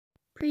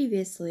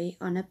Previously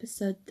on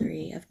episode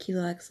 3 of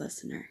Killua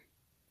Listener.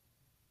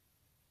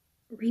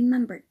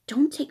 Remember,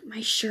 don't take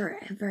my shirt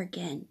ever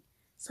again.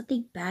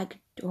 Something bad could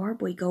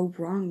horribly go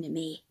wrong to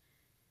me.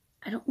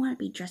 I don't want to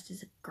be dressed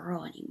as a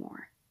girl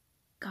anymore.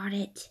 Got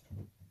it?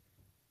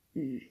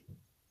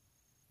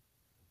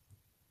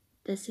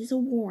 This is a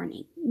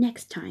warning.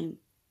 Next time,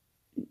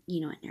 you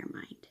know what, never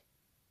mind.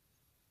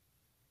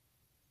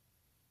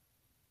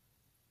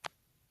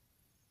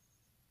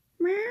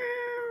 Meow.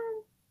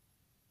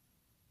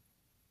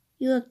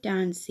 You look down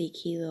and see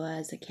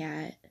Killua as a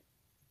cat.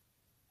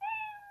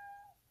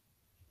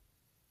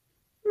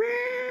 Meow.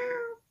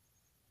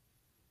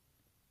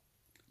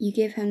 You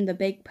give him the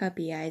big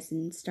puppy eyes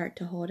and start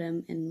to hold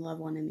him and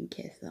love on him and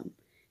kiss him.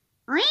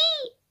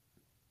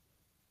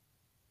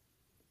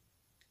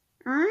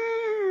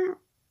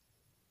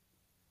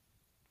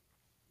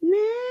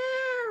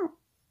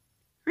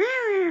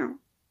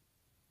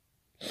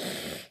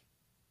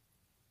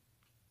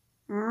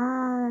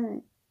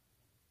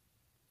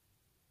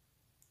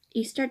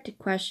 You start to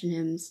question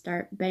him,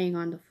 start banging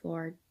on the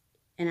floor,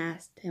 and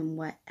ask him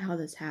how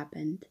this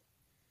happened.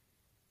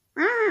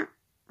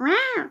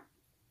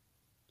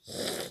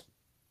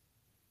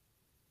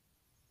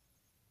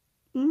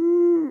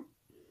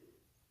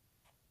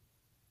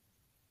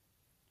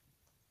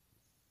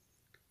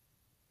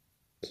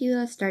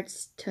 Killua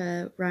starts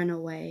to run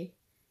away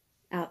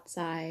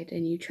outside,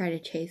 and you try to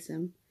chase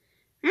him.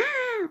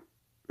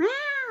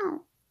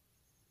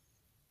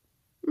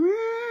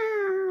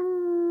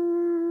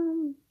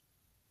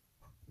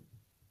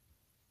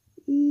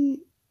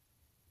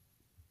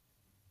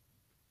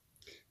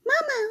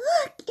 Mama,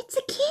 look! It's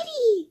a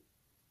kitty!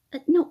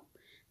 No.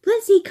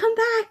 Lizzie, come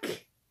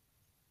back!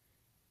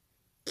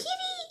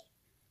 Kitty!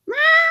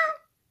 Meow!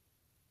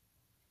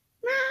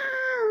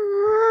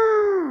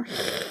 Meow!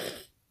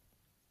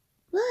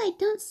 Well, I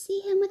don't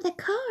see him with a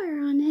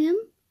collar on him.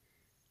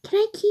 Can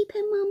I keep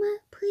him, Mama,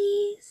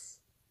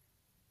 please?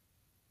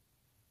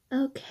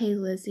 Okay,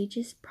 Lizzie,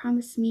 just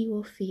promise me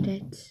we'll feed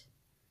it.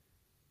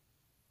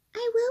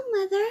 I will,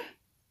 Mother.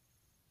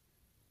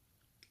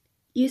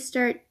 You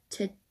start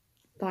to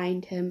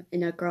find him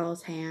in a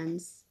girl's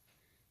hands,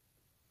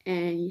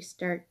 and you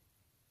start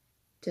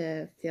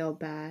to feel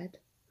bad.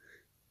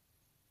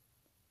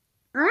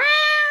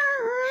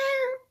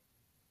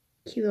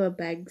 Killua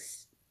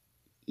begs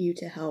you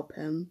to help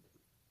him.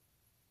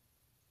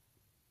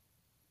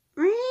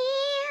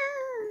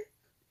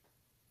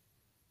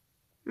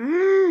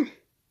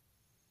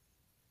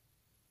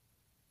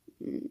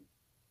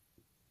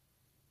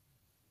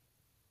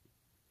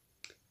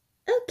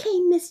 Okay,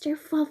 Mr.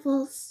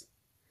 Fluffles.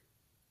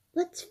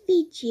 Let's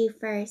feed you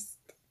first.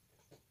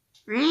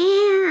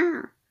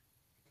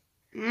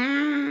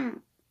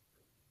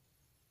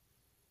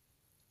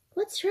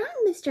 What's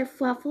wrong, Mr.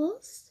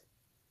 Fluffles?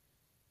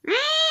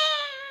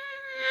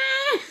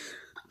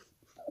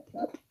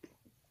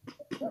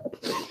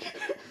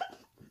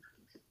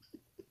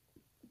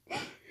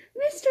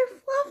 Mr.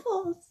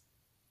 Fluffles,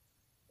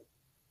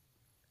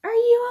 are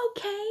you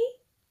okay?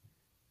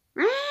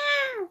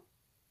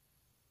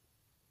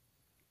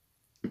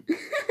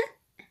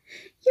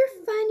 You're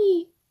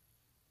funny.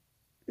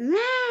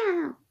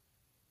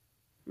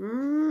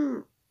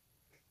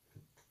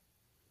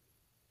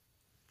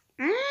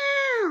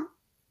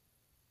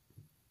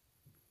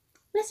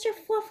 Mr.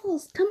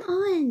 Fluffles, come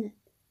on.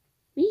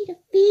 We need to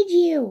feed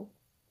you.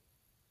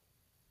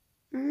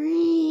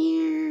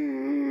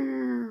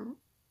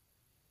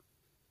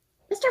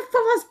 Mr.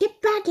 Fluffles,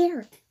 get back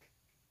here.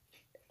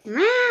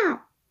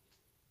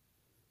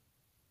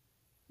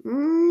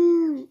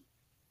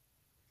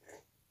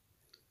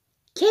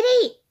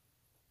 Kitty!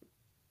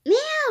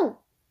 Meow!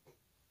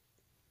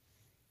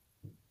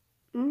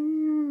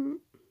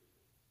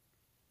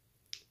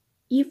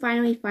 You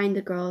finally find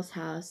the girl's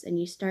house and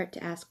you start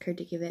to ask her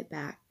to give it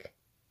back.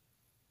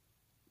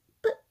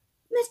 But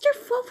Mr.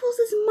 Fluffles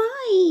is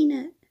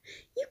mine!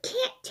 You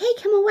can't take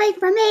him away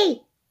from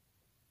me!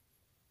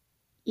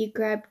 You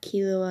grab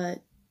Killua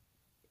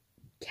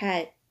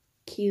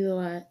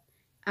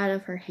out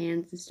of her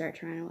hands and start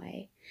to run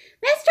away.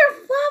 Mr.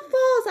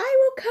 Fluffles, I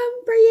will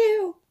come for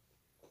you!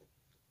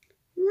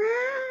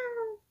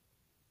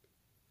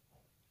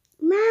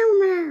 Meow,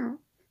 meow.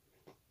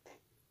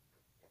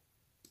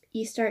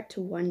 You start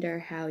to wonder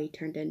how he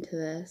turned into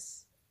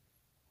this.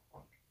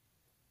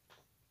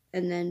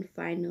 And then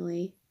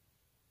finally,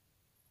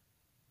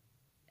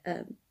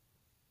 oh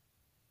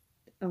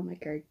my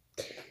god.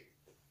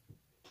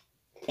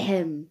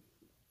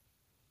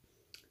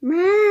 Meow.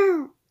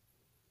 Meow,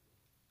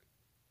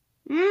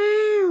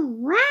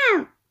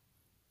 meow.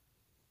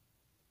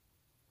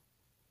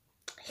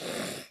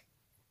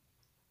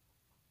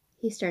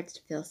 He starts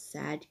to feel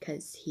sad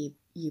because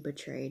you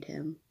betrayed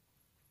him.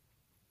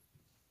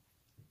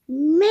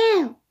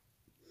 Meow.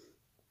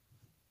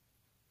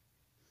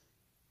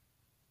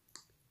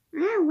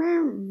 Meow,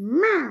 meow,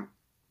 meow.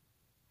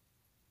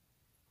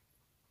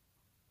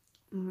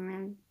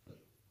 Meow.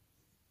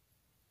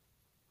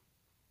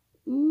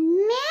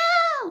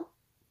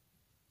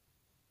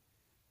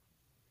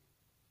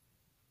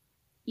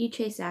 You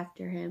chase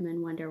after him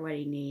and wonder what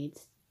he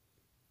needs.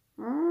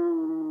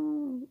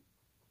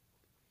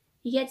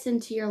 He gets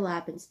into your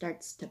lap and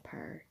starts to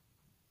purr.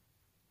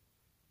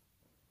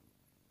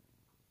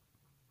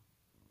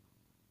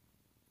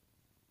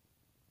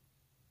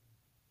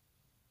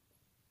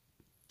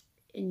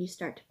 And you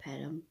start to pet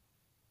him.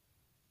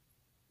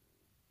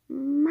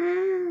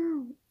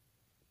 Meow.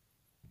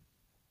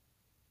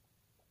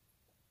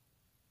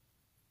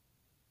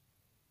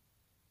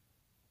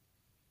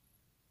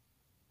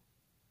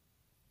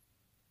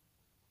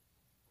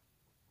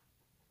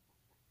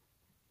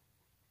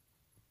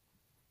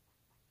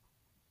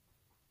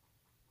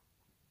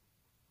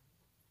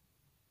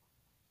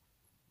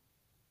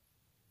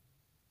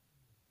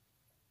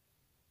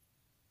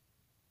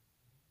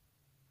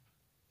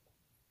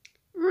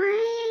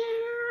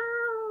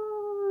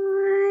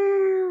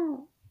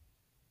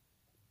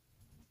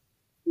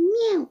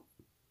 Meow.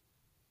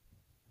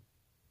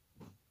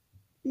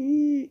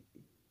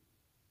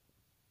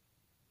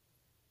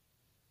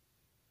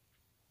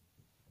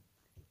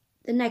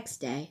 The next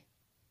day.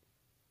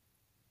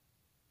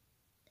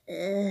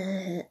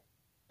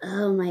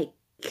 Oh my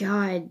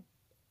god.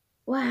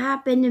 What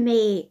happened to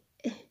me?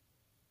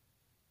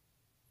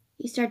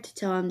 You start to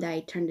tell him that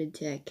I turned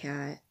into a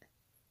cat.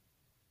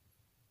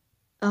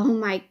 Oh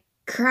my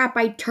crap,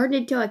 I turned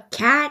into a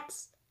cat?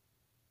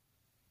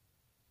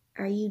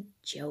 Are you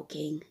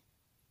joking?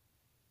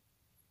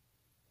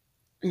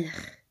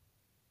 Ugh.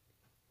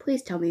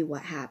 Please tell me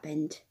what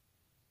happened.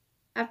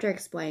 After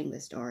explaining the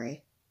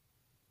story.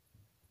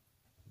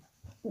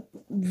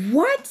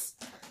 What?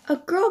 A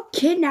girl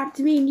kidnapped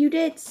me and you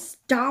didn't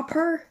stop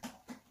her?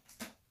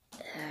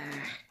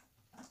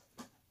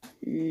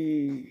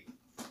 You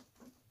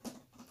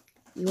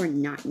are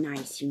not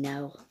nice, you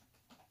know.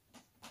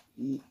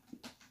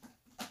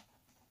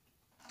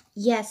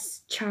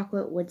 Yes,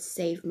 chocolate would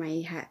save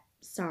my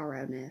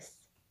sorrowness.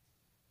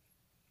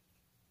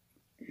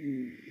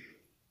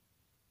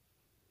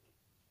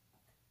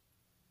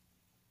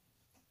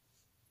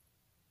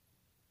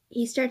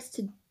 He starts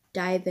to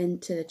dive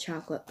into the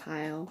chocolate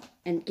pile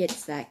and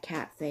gets that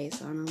cat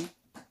face on him.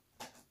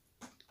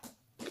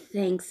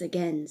 Thanks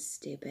again,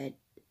 stupid.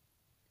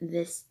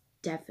 This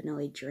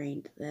definitely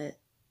drained the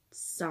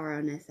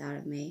sorrowness out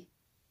of me.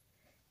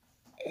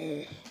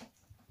 Ugh.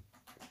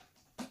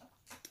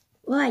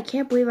 Well, I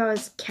can't believe I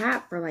was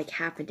cat for like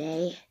half a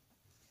day.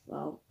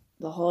 Well,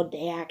 the whole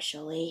day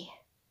actually.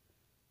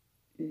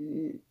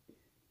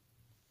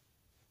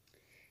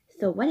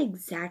 So what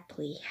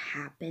exactly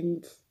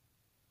happened?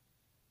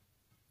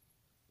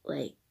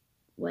 Like,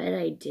 what did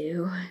I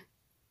do?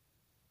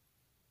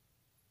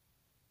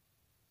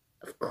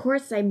 Of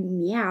course I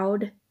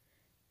meowed.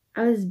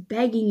 I was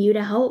begging you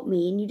to help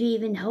me, and you didn't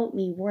even help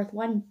me worth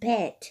one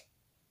bit.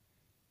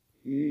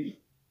 You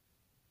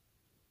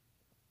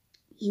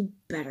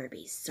better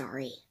be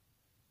sorry.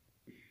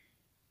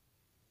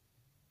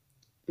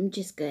 I'm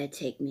just gonna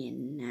take me a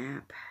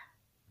nap.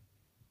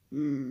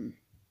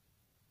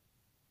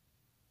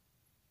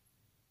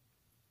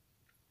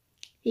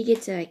 He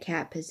gets in a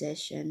cat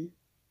position.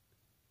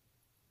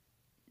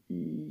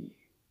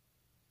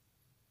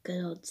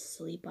 Good old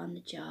sleep on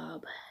the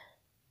job.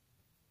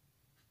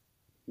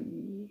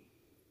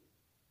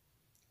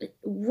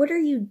 What are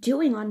you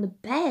doing on the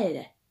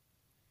bed?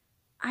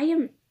 I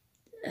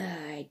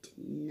did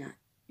not.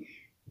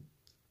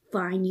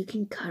 Fine, you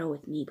can cuddle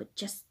with me, but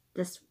just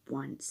this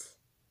once.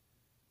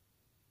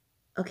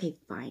 Okay,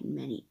 fine,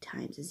 many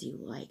times as you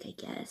like, I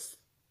guess.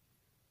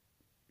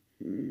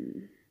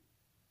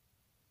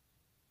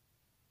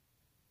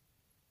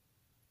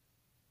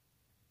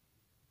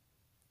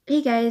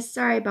 Hey guys,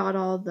 sorry about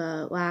all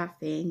the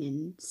laughing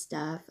and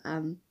stuff.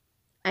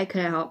 I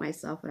couldn't help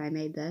myself when I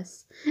made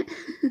this.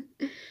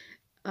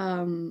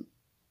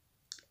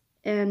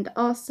 And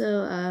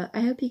also,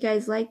 I hope you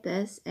guys like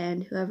this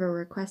and whoever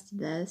requested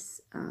this.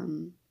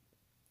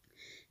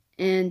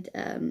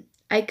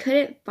 I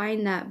couldn't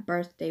find that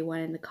birthday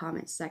one in the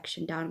comments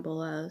section down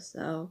below,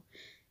 so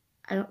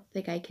I don't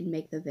think I can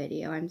make the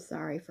video. I'm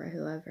sorry for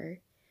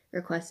whoever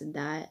requested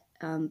that.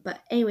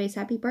 But anyways,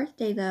 happy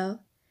birthday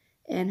though,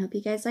 and hope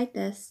you guys like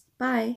this. Bye!